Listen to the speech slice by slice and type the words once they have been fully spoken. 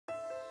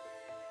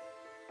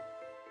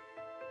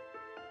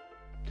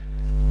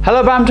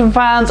Hello badminton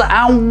fans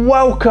and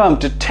welcome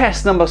to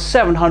test number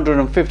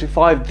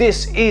 755.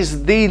 This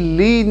is the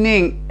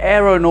Li-Ning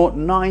Aeronaut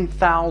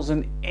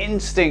 9000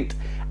 Instinct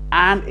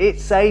and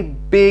it's a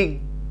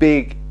big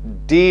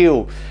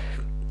deal.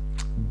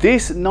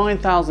 This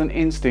 9000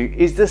 Instinct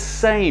is the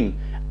same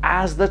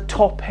as the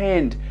top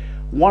end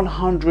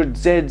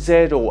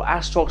 100ZZ or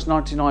Astrox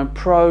 99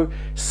 Pro,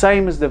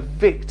 same as the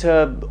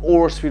Victor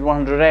Aura Speed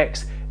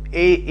 100X.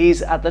 It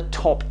is at the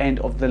top end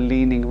of the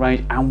Li-Ning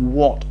range, and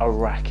what a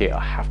racket, I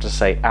have to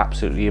say,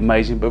 absolutely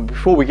amazing. But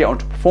before we get on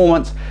to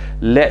performance,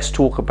 let's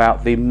talk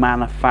about the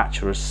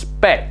manufacturer's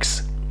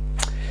specs.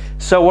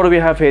 So what do we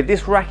have here?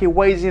 This racket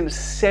weighs in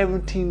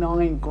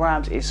 79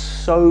 grams. It's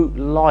so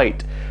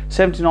light,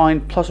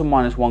 79 plus or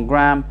minus 1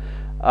 gram.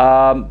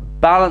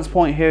 Balance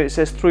point here, it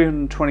says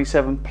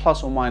 327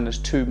 plus or minus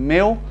 2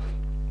 mil.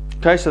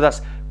 Okay, so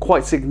that's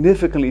quite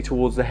significantly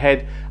towards the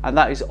head, and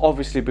that is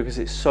obviously because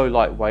it's so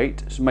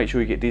lightweight, so make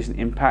sure you get decent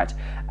impact.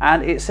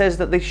 And it says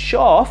that the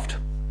shaft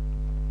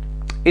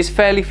is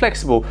fairly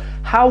flexible.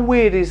 How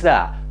weird is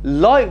that?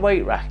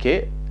 Lightweight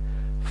racket,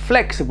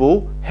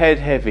 flexible, head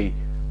heavy.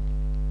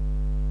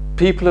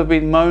 People have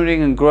been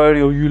moaning and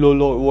groaning, oh, you lot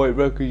lightweight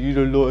racket, you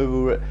don't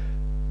like it.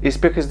 It's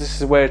because this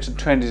is where the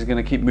trend is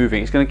going to keep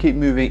moving. It's going to keep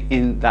moving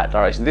in that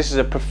direction. This is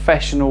a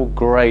professional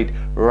grade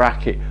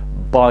racket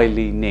by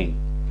Li-Ning.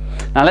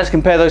 Now let's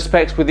compare those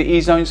specs with the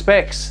E-Zone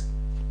specs.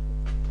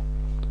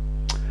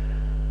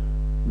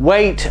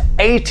 Weight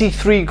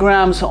 83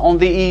 grams on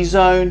the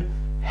E-Zone,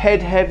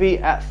 head heavy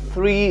at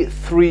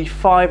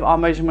 335. Our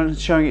measurement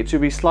is showing it to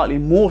be slightly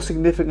more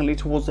significantly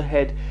towards the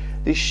head.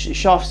 The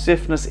shaft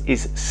stiffness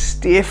is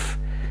stiff,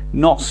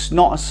 not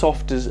as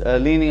soft as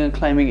Li-Ning and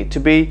claiming it to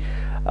be.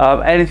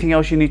 Anything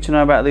else you need to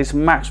know about this?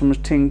 Maximum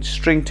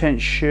string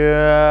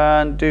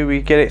tension, do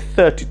we get it?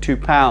 32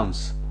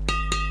 pounds.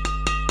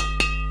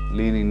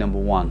 Li-Ning number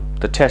one.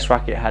 The test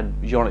racket had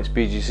Yonex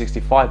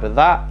BG65, but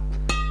that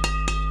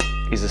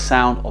is the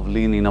sound of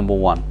Li-Ning number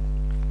one,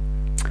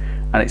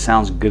 and it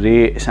sounds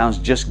great. It sounds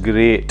just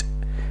great.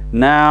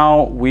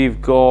 Now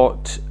we've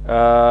got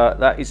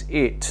that is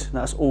it.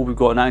 That's all we've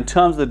got. Now in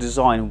terms of the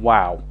design,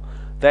 wow,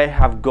 they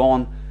have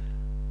gone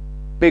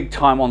big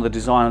time on the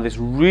design of this.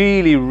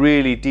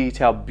 Really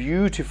detailed,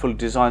 beautiful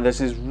design. There's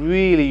this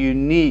really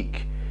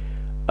unique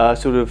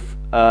sort of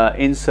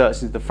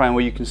inserts into the frame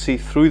where you can see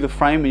through the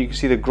frame and you can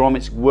see the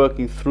grommets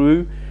working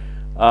through.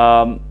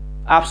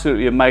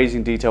 Absolutely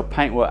amazing detail,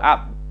 paintwork,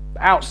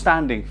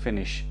 outstanding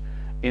finish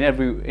in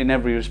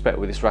every respect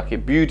with this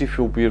racket.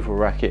 Beautiful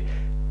racket.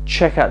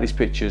 Check out these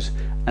pictures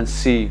and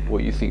see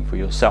what you think for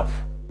yourself.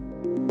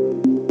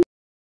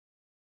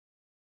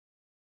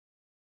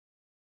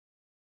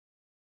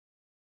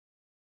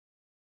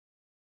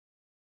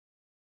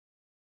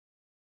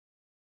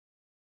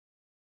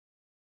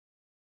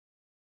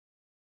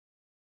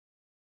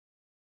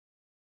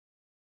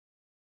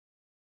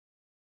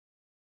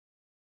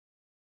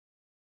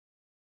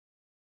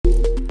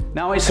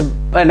 Now it's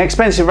an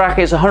expensive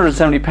racket, it's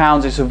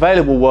 £170, it's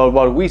available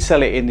worldwide. We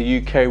sell it in the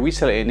UK, we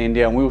sell it in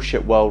India, and we'll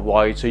ship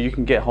worldwide, so you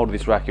can get hold of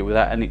this racket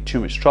without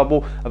too much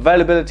trouble.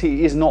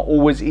 Availability is not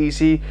always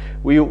easy.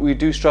 We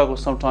do struggle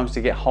sometimes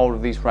to get hold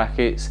of these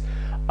rackets,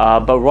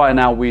 but right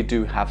now we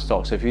do have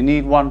stock. So if you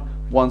need one,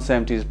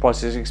 170 is the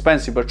price. It's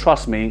expensive, but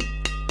trust me,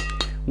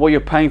 what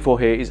you're paying for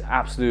here is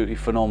absolutely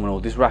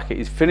phenomenal. This racket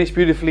is finished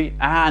beautifully,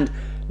 and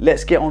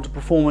let's get on to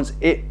performance.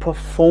 It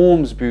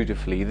performs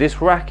beautifully.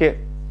 This racket,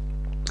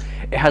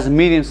 it has a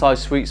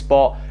medium-sized sweet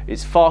spot.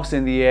 It's fast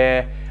in the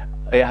air.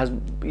 It has,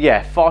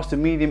 fast to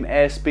medium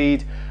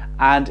airspeed,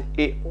 and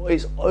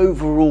its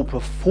overall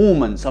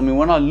performance. I mean,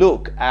 when I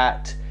look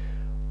at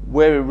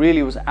where it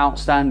really was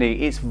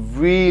outstanding, it's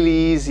really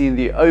easy in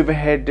the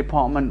overhead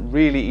department.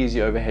 Really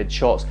easy overhead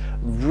shots.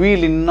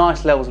 Really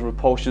nice levels of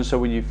repulsion. So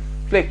when you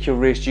flick your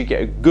wrist, you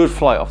get a good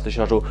flight off the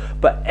shuttle.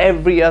 But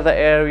every other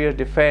area,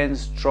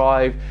 defense,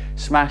 drive,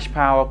 smash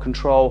power,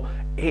 control,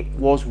 it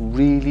was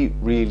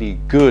really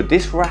good.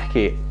 This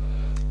racket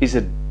is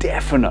a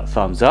definite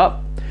thumbs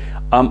up.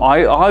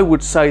 I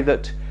would say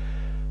that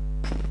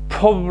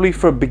probably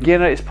for a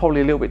beginner it's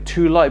probably a little bit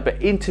too light,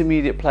 but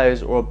intermediate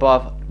players or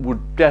above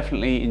would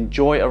definitely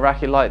enjoy a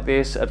racket like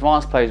this.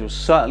 Advanced players will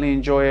certainly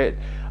enjoy it.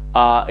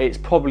 It's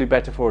probably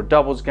better for a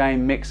doubles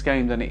game, mixed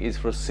game, than it is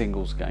for a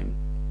singles game.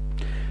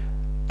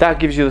 That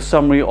gives you the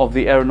summary of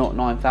the Aeronaut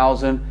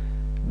 9000.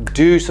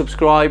 Do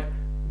subscribe,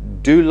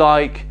 do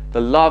like. The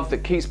love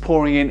that keeps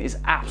pouring in is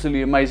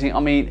absolutely amazing. I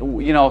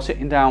mean, you know, I was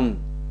sitting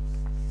down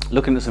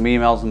looking at some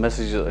emails and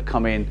messages that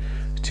come in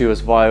to us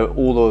via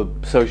all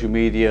the social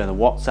media and the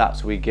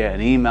WhatsApps we get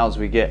and emails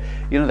we get.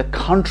 You know, the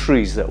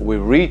countries that we're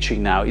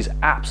reaching now is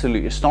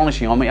absolutely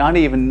astonishing. I mean, I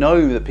didn't even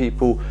know that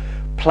people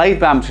play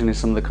badminton in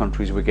some of the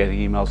countries we're getting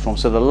emails from.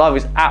 So the love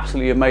is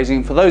absolutely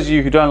amazing. For those of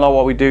you who don't like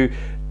what we do,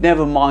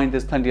 never mind,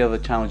 there's plenty of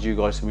other channels you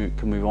guys can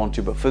move on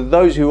to. But for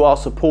those who are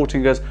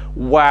supporting us,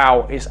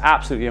 wow, it's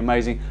absolutely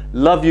amazing.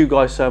 Love you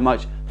guys so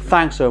much.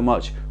 Thanks so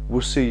much.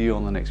 We'll see you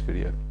on the next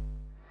video.